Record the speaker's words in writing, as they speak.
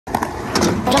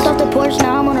the porch,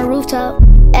 now I'm on a rooftop.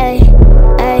 Ay,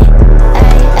 ay, ay,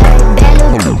 ay.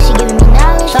 Bad little she giving me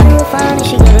knowledge. Shawty refined and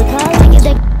she got a college.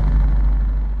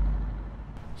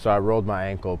 So I rolled my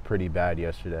ankle pretty bad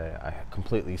yesterday. I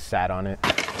completely sat on it.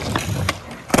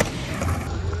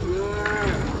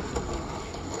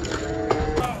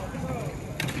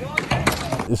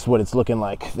 This is what it's looking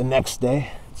like the next day.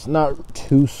 It's not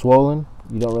too swollen.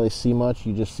 You don't really see much.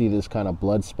 You just see this kind of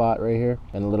blood spot right here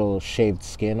and a little shaved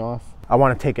skin off. I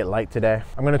want to take it light today.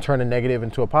 I'm going to turn a negative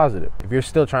into a positive. If you're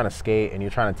still trying to skate and you're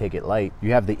trying to take it light,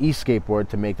 you have the e-skateboard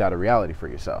to make that a reality for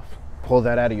yourself. Pull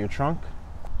that out of your trunk,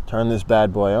 turn this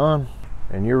bad boy on,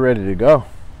 and you're ready to go.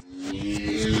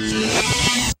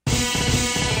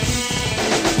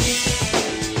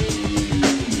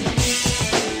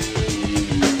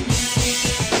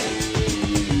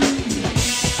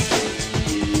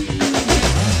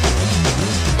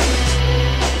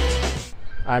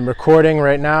 I'm recording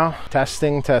right now.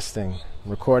 Testing.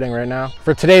 Recording right now.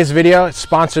 For today's video, it's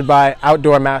sponsored by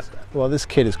Outdoor Master. Well, this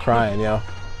kid is crying, yo.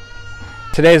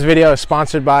 Today's video is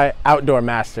sponsored by Outdoor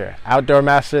Master. Outdoor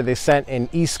Master, they sent an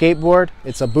e-skateboard.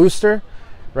 It's a booster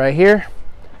right here,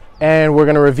 and we're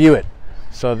gonna review it.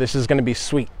 So this is gonna be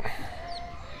sweet.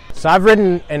 So I've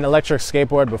ridden an electric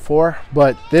skateboard before,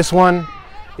 but this one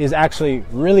is actually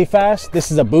really fast. This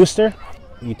is a booster.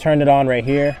 You turn it on right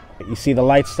here. You see the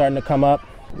lights starting to come up.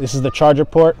 This is the charger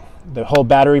port, the whole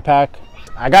battery pack.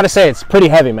 I gotta say, it's pretty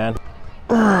heavy, man.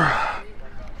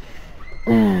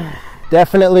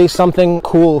 Definitely something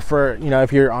cool for, you know,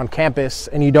 if you're on campus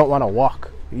and you don't want to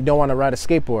walk, you don't want to ride a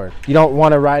skateboard, you don't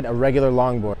want to ride a regular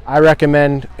longboard. I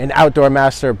recommend an Outdoor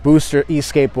Master booster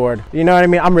e-skateboard. You know what I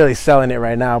mean? I'm really selling it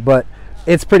right now, but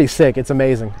it's pretty sick. It's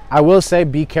amazing. I will say,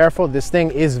 be careful. This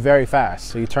thing is very fast.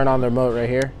 So you turn on the remote right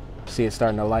here. See it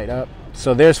starting to light up.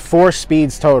 So there's 4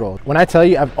 speeds total. When I tell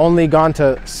you I've only gone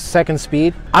to 2nd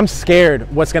speed, I'm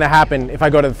scared what's gonna happen if I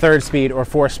go to the 3rd speed or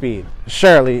 4th speed.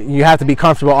 Surely you have to be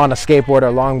comfortable on a skateboard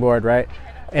or longboard, right?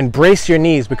 And brace your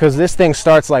knees because this thing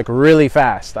starts like really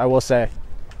fast, I will say.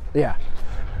 Yeah,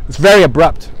 it's very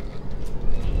abrupt.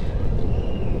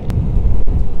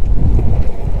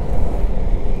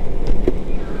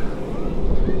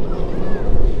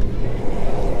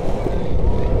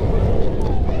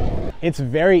 It's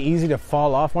very easy to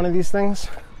fall off one of these things.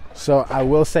 So I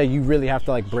will say you really have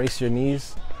to like brace your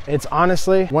knees. It's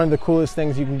honestly one of the coolest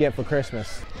things you can get for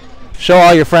Christmas. Show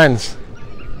all your friends.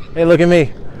 Hey, look at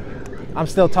me. I'm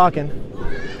still talking,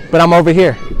 but I'm over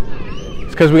here.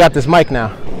 It's because we got this mic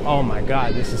now. Oh my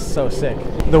God, this is so sick.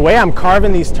 The way I'm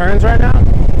carving these turns right now,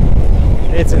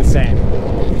 it's insane.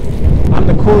 I'm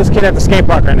the coolest kid at the skate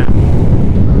park right now.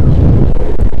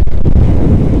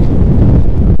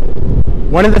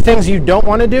 One of the things you don't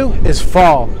want to do is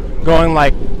fall going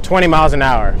like 20 miles an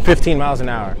hour, 15 miles an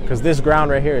hour, because this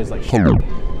ground right here is like shit,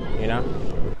 you know?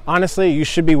 Honestly, you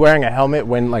should be wearing a helmet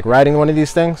when like riding one of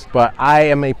these things, but I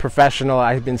am a professional.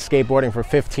 I've been skateboarding for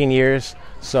 15 years,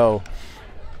 so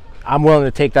I'm willing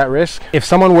to take that risk. If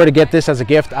someone were to get this as a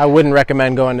gift, I wouldn't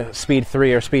recommend going to speed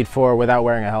 3 or speed 4 without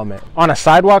wearing a helmet. On a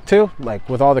sidewalk too, like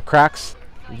with all the cracks,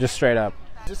 just straight up.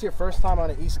 Is this your first time on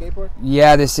an e-skateboard?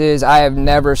 Yeah, this is. I have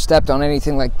never stepped on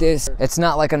anything like this. It's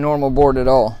not like a normal board at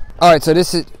all. All right, so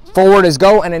this is forward is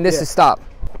go, and then this is stop.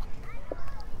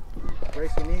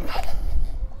 Brace your knees.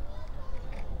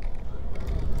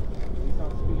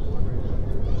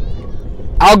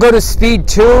 I'll go to speed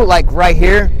 2, like right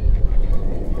here.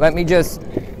 Let me just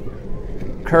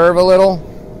curve a little.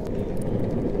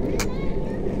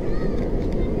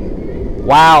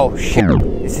 Wow, shit.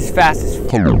 This is fast as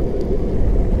fuck.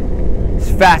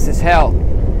 Fast as hell.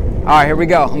 All right, here we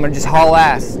go. I'm gonna just haul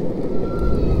ass. Just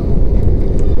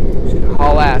gonna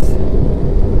haul ass.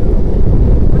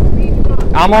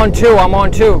 I'm on 2. I'm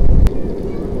on 2.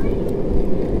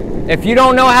 If you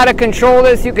don't know how to control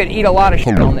this, you could eat a lot of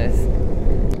shit on this.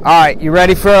 All right, you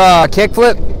ready for a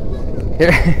kickflip?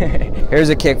 Here's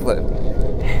a kickflip.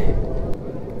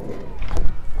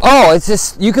 Oh, it's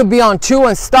just you could be on 2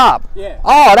 and stop. Yeah.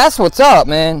 Oh, that's what's up,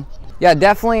 man. Yeah,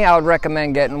 definitely I would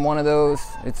recommend getting one of those.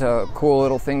 It's a cool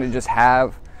little thing to just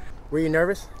have. Were you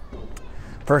nervous?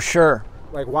 For sure.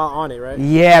 Like while on it, right?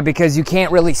 Yeah, because you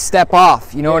can't really step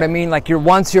off. You know what I mean? Like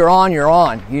once you're on, you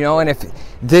know, and if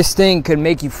this thing could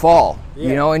make you fall,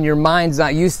 you know, and your mind's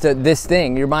not used to this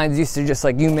thing. Your mind's used to just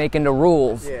like you making the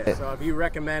rules. Yeah, so if you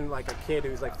recommend like a kid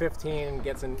who's like 15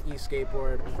 gets an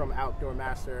e-skateboard from Outdoor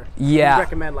Master, you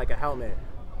recommend like a helmet.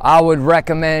 I would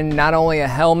recommend not only a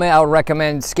helmet, I would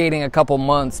recommend skating a couple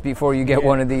months before you get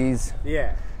one of these.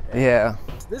 Yeah.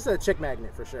 This is a chick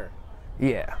magnet for sure.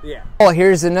 Yeah. Yeah. Oh,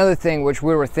 here's another thing which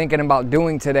we were thinking about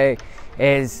doing today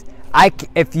is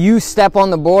if you step on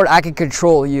the board, I can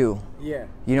control you. Yeah.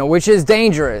 You know, which is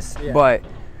dangerous, Yeah. but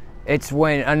it's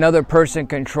when another person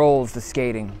controls the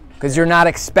skating, because you're not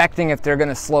expecting if they're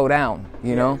gonna slow down,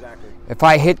 you know? Exactly. If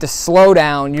I hit the slow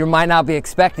down, you might not be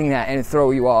expecting that and it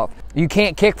throw you off. You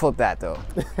can't kickflip that though.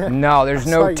 No, there's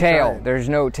no tail. There's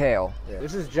no tail. Yeah.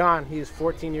 This is John. He's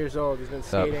 14 years old. He's been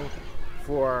skating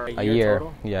for a year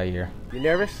total. Yeah, a year. You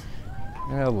nervous?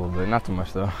 Yeah, a little bit. Not too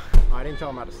much though. Oh, I didn't tell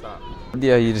him how to stop.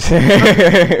 Yeah, you just.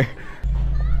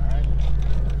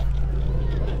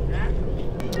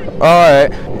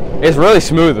 Alright. It's really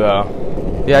smooth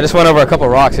though. Yeah, I just went over a couple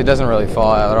rocks. It doesn't really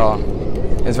fall out at all.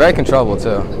 It's very controllable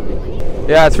too.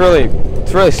 Yeah, it's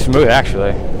really smooth actually.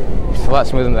 It's a lot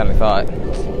smoother than I thought.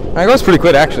 And it goes pretty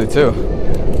quick actually too.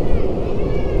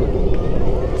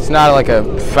 It's not like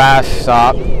a fast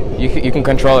stop. You can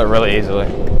control it really easily.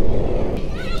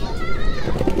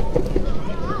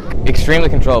 Extremely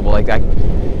controllable. Like I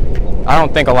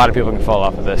don't think a lot of people can fall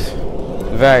off of this.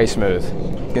 Very smooth.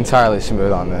 Entirely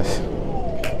smooth on this.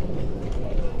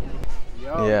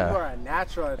 Yo, Yeah. you are a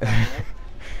natural at that, man.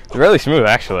 It's really smooth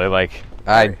actually. Like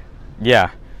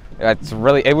yeah.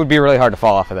 It would be really hard to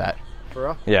fall off of that. For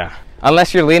real? Yeah.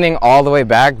 Unless you're leaning all the way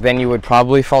back, then you would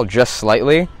probably fall just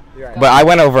slightly. Right. But I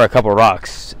went over a couple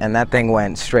rocks and that thing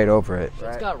went straight over it.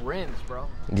 Right. It's got rims, bro.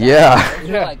 Yeah. Those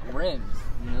are like rims,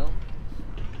 you know?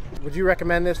 Would you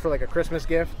recommend this for like a Christmas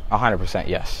gift? 100%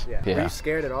 yes. Yeah. Were you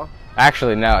scared at all?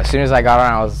 Actually, no. As soon as I got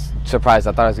on, I was surprised.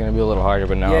 I thought it was going to be a little harder,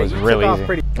 but no, Yeah, it was you really took off easy.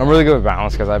 pretty- I'm really good with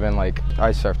balance because I've been like,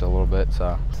 I surfed a little bit,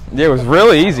 so. Yeah, it was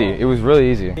really easy. It was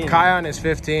really easy. Kion is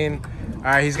 15. All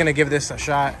right, he's gonna give this a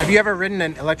shot. Have you ever ridden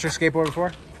an electric skateboard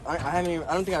before? I haven't even,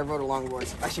 I don't think I rode a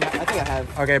longboard. Actually, I think I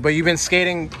have. Okay, but you've been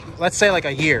skating, let's say like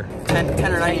a year. 10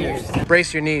 or 9 years.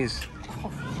 Brace your knees.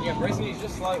 Yeah, brace knees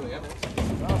just slightly.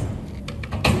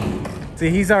 See,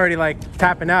 he's already like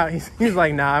tapping out. He's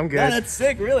like, nah, I'm good. Yeah, that's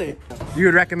sick, really. You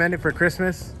would recommend it for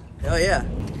Christmas? Hell yeah.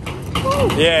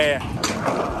 Yeah.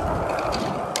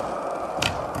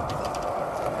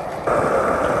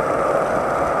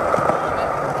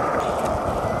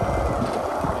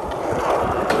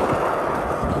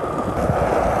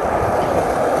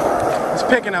 He's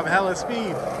picking up hella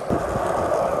speed.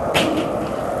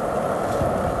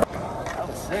 That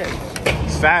was sick.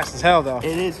 It's fast as hell though.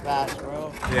 It is fast,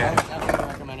 bro. Yeah. I would definitely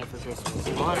recommend it for Christmas.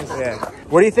 Honestly. Yeah.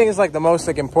 What do you think is like the most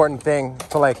like important thing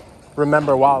to like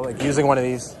remember while like using one of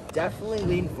these? Definitely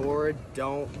lean forward.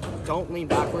 Don't lean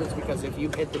backwards, because if you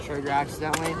hit the trigger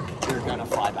accidentally, you're gonna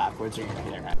fly backwards or you're gonna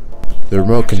hit your head. The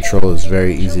remote control is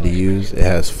very easy to use. It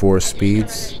has 4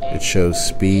 speeds. It shows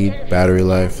speed, battery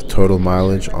life, total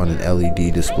mileage on an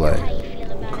LED display.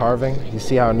 Carving. You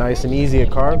see how nice and easy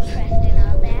it carves?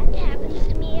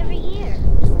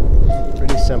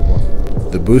 Pretty simple.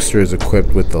 The booster is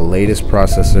equipped with the latest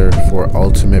processor for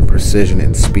ultimate precision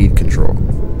and speed control.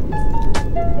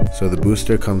 So the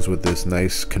booster comes with this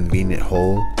nice convenient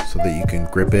hole so that you can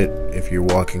grip it if you're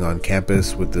walking on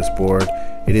campus with this board.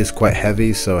 It is quite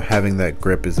heavy, so having that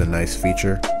grip is a nice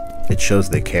feature. It shows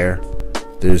they care.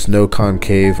 There's no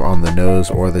concave on the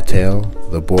nose or the tail.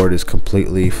 The board is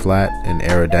completely flat and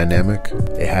aerodynamic.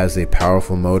 It has a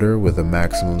powerful motor with a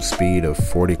maximum speed of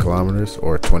 40 kilometers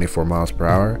or 24 miles per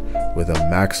hour with a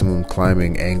maximum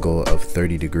climbing angle of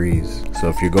 30 degrees. So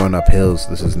if you're going up hills,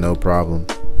 this is no problem.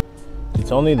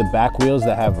 It's only the back wheels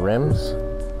that have rims.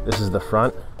 This is the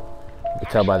front. You can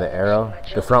tell by the arrow.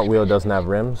 The front wheel doesn't have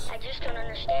rims.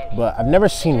 But I've never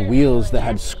seen wheels that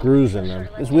had screws in them.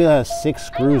 This wheel has 6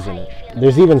 screws in it.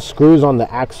 There's even screws on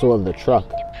the axle of the truck.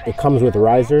 It comes with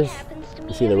risers.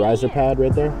 You see the riser pad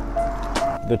right there?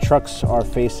 The trucks are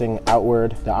facing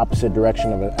outward, the opposite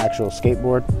direction of an actual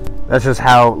skateboard. That's just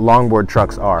how longboard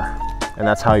trucks are. And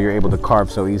that's how you're able to carve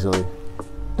so easily.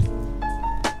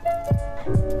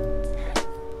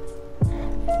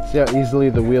 See how easily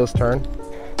the wheels turn?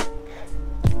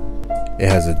 It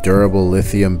has a durable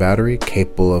lithium battery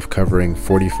capable of covering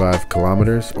 45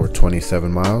 kilometers or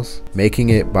 27 miles, making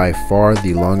it by far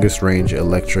the longest range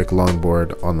electric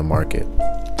longboard on the market.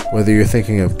 Whether you're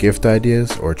thinking of gift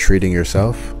ideas or treating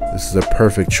yourself, this is a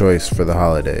perfect choice for the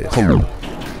holidays.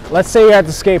 Let's say you're at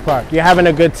the skate park, you're having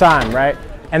a good time, right?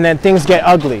 And then things get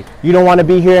ugly. You don't want to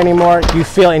be here anymore, you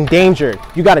feel endangered.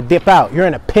 You got to dip out, you're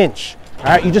in a pinch. All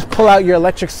right, you just pull out your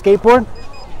electric skateboard,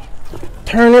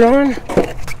 turn it on,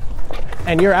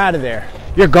 and you're out of there.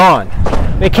 You're gone.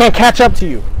 They can't catch up to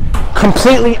you.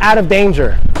 Completely out of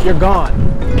danger. You're gone.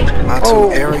 Not too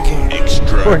arrogant.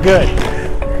 We're good.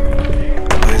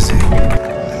 Is it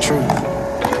the truth?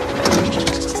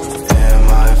 Am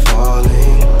I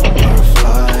falling or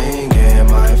flying?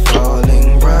 Am I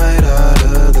falling right out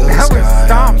of the That was sky?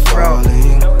 stomp, I'm bro.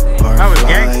 falling, or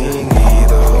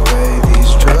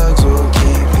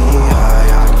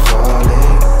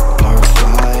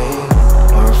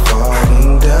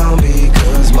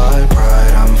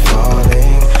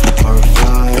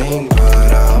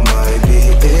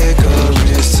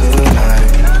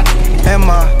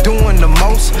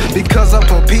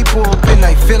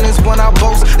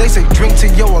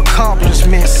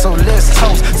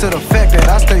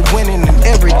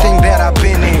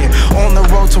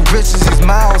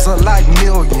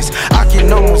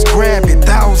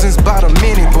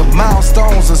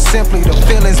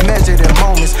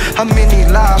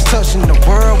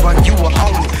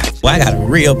Well, I got a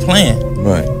real plan.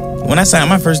 Right. When I signed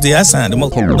my first deal, I signed the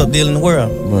most up deal in the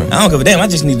world. Right. I don't give a damn. I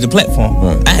just needed the platform.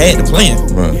 Right. I had the plan.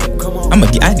 Right. I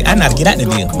know how to get out the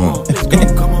deal.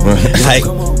 Right. Like,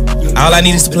 all I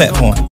need is the platform.